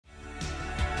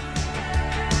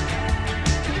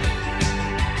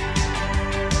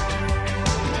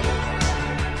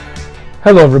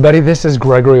Hello everybody, this is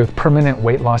Gregory with Permanent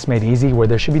Weight Loss Made Easy, where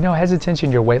there should be no hesitancy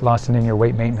in your weight loss and in your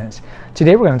weight maintenance.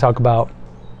 Today we're going to talk about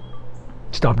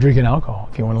stop drinking alcohol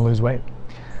if you want to lose weight.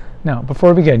 Now,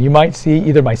 before we begin, you might see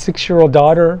either my 6-year-old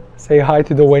daughter say hi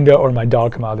through the window or my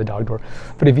dog come out of the dog door.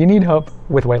 But if you need help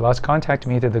with weight loss, contact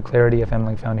me through the Clarity FM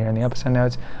link found here in the episode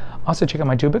notes. Also check out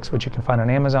my 2 books, which you can find on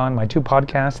Amazon, my 2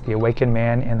 podcasts, The Awakened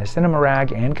Man and The Cinema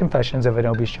Rag and Confessions of an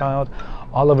Obese Child,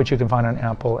 all of which you can find on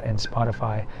Apple and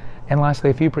Spotify. And lastly,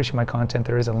 if you appreciate my content,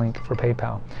 there is a link for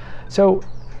PayPal. So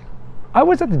I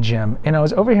was at the gym and I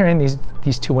was overhearing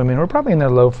these 2 women who were probably in their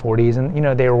low 40s,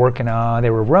 and they were working on,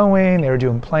 they were rowing, they were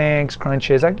doing planks,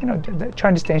 crunches,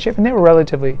 trying to stay in shape, and they were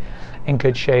relatively in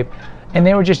good shape. And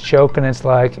they were just joking. It's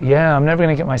like, yeah, I'm never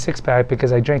gonna get my 6-pack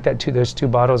because I drank those 2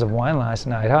 bottles of wine last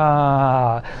night.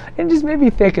 And it just made me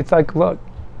think. It's like, look,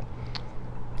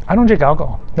 I don't drink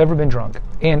alcohol, never been drunk.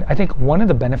 And I think one of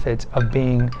the benefits of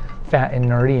being fat and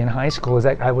nerdy in high school is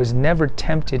that I was never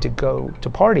tempted to go to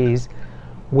parties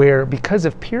where, because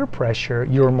of peer pressure,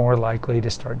 you're more likely to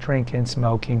start drinking,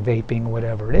 smoking, vaping,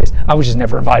 whatever it is. I was just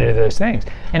never invited to those things.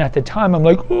 And at the time, I'm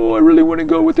like, oh, I really want to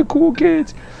go with the cool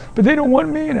kids, but they don't want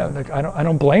me. And I'm like, I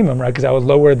don't blame them, right? Because I would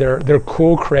lower their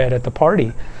cool cred at the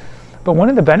party. But one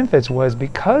of the benefits was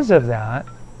because of that,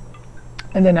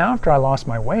 and then after I lost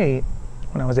my weight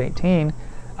when I was 18,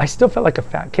 I still felt like a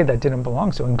fat kid that didn't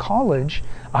belong. So in college,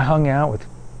 I hung out with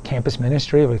campus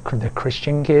ministry, with the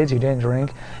Christian kids who didn't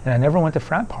drink, and I never went to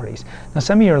frat parties. Now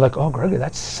some of you are like, oh, Gregory,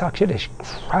 that sucks. You had a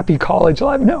crappy college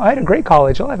life. No, I had a great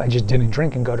college life. I just didn't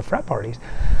drink and go to frat parties.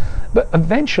 But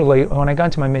eventually, when I got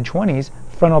into my mid-20s,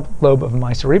 frontal lobe of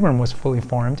my cerebrum was fully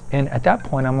formed, and at that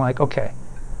point, I'm like, okay,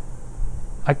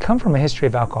 I come from a history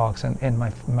of alcoholics in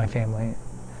my family.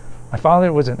 My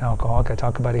father was an alcoholic. I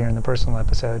talk about it here in the personal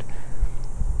episode.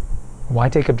 Why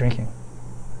take up drinking?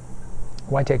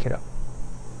 Why take it up?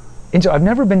 And so I've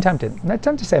never been tempted. I'm not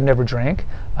tempted to say I've never drank.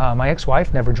 My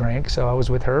ex-wife never drank, so I was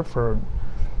with her for,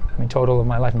 total of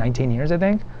my life, 19 years, I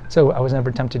think. So I was never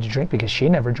tempted to drink because she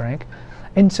never drank.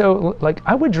 And so, like,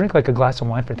 I would drink like a glass of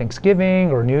wine for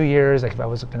Thanksgiving or New Year's, like if I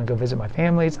was going to go visit my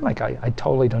family. It's not like I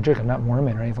totally don't drink. I'm not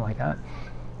Mormon or anything like that.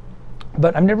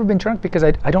 But I've never been drunk because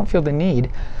I don't feel the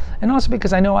need. And also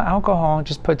because I know alcohol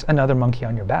just puts another monkey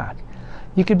on your back.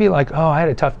 You could be like, oh, I had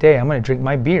a tough day, I'm going to drink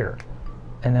my beer.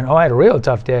 And then, oh, I had a real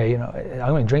tough day, I'm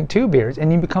going to drink 2 beers.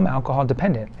 And you become alcohol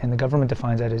dependent. And the government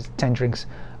defines that as 10 drinks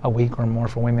a week or more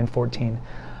for women, 14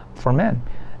 for men.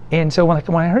 And so when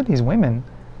I heard these women,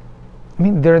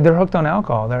 they're hooked on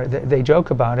alcohol. They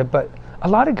joke about it, but a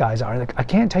lot of guys are. Like, I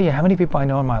can't tell you how many people I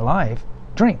know in my life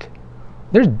drink.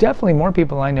 There's definitely more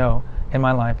people I know in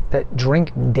my life that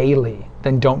drink daily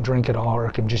than don't drink at all or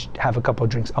can just have a couple of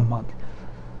drinks a month.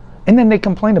 And then they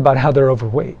complain about how they're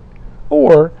overweight.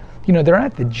 Or, they're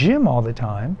at the gym all the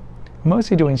time,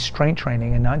 mostly doing strength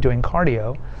training and not doing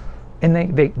cardio, and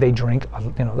they drink,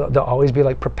 they'll always be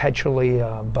like perpetually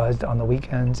buzzed on the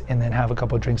weekends and then have a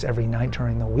couple of drinks every night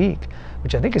during the week,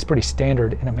 which I think is pretty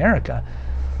standard in America.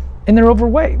 And they're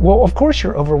overweight. Well, of course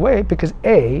you're overweight because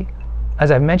A,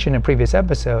 as I've mentioned in a previous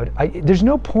episode, there's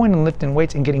no point in lifting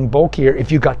weights and getting bulkier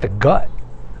if you got the gut.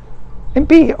 And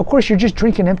B, of course, you're just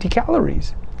drinking empty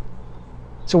calories.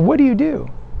 So what do you do?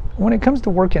 When it comes to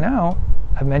working out,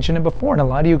 I've mentioned it before, and a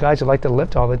lot of you guys who like to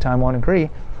lift all the time won't agree.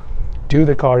 Do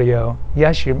the cardio.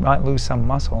 Yes, you might lose some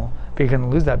muscle, but you're going to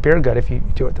lose that beer gut if you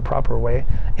do it the proper way.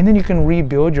 And then you can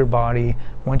rebuild your body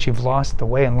once you've lost the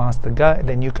weight and lost the gut.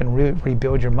 Then you can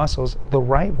rebuild your muscles the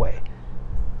right way.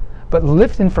 But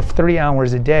lifting for 3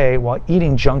 hours a day while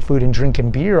eating junk food and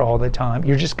drinking beer all the time,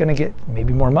 you're just going to get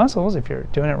maybe more muscles if you're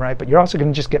doing it right, but you're also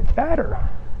going to just get fatter.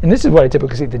 And this is what I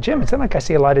typically see at the gym. It's not like I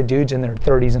see a lot of dudes in their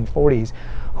 30s and 40s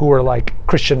who are like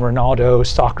Cristiano Ronaldo,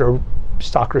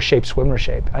 soccer shape, swimmer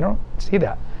shape. I don't see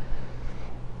that.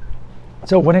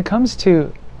 So when it comes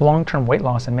to long-term weight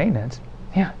loss and maintenance,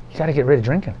 yeah, you got to get rid of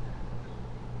drinking.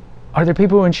 Are there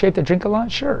people who are in shape that drink a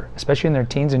lot? Sure, especially in their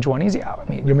teens and 20s.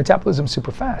 Yeah, your metabolism's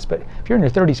super fast. But if you're in your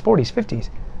 30s, 40s, 50s,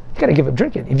 you got to give up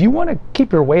drinking. If you want to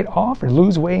keep your weight off or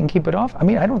lose weight and keep it off,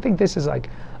 I don't think this is like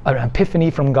an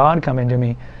epiphany from God coming to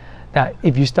me that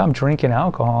if you stop drinking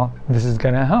alcohol, this is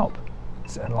going to help.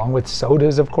 Along with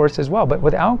sodas, of course, as well. But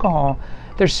with alcohol,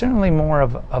 there's certainly more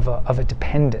of a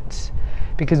dependence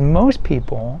because most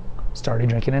people started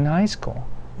drinking in high school.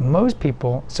 Most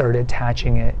people started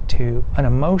attaching it to an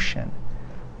emotion.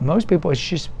 Most people, it's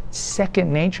just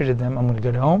second nature to them. I'm going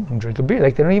to go home and drink a beer.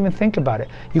 Like, they don't even think about it.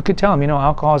 You could tell them,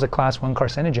 alcohol is a class 1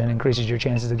 carcinogen, increases your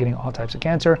chances of getting all types of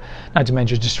cancer, not to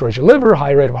mention destroys your liver,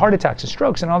 high rate of heart attacks and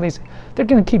strokes and all these. They're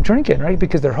going to keep drinking, right?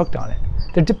 Because they're hooked on it.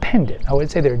 They're dependent. I would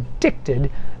say they're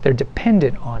addicted. They're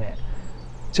dependent on it.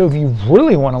 So if you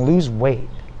really want to lose weight,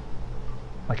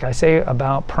 like I say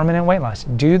about permanent weight loss,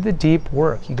 do the deep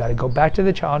work. You got to go back to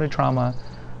the childhood trauma,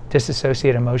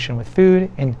 disassociate emotion with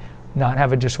food, and not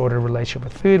have a disordered relationship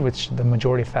with food, which the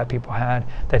majority of fat people had,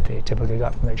 that they typically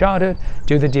got from their childhood.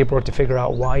 Do the deep work to figure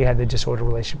out why you had the disordered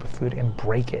relationship with food and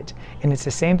break it. And it's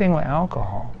the same thing with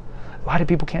alcohol. A lot of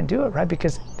people can't do it, right?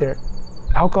 Because they're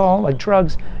alcohol, like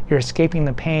drugs, you're escaping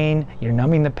the pain, you're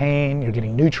numbing the pain, you're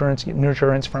getting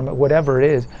nutrients from it, whatever it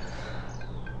is.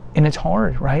 And it's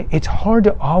hard, right? It's hard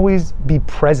to always be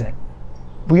present.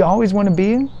 We always want to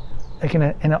be like in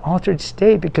an altered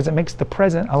state because it makes the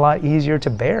present a lot easier to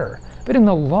bear. But in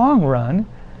the long run,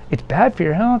 it's bad for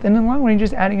your health. And in the long run, you're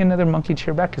just adding another monkey to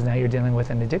your back because now you're dealing with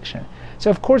an addiction.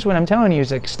 So of course, what I'm telling you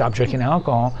is like stop drinking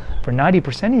alcohol. For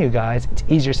 90% of you guys, it's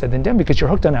easier said than done because you're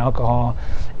hooked on alcohol,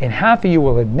 and half of you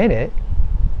will admit it,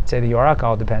 say that you are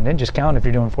alcohol dependent. Just count if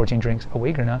you're doing 14 drinks a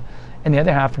week or not. And the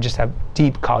other half just have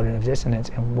deep cognitive dissonance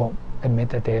and won't admit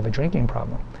that they have a drinking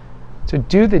problem. So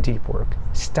do the deep work.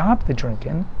 Stop the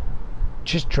drinking.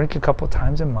 Just drink a couple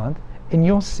times a month, and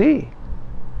you'll see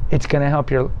it's going to help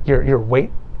your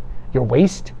weight, your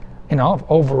waist, and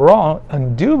overall,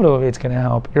 indubitably, it's going to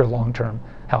help your long-term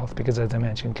health because, as I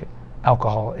mentioned,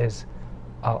 alcohol is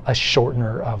a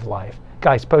shortener of life.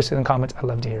 Guys, post it in the comments. I'd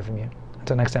love to hear from you.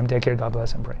 Until next time, take care. God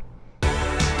bless and pray.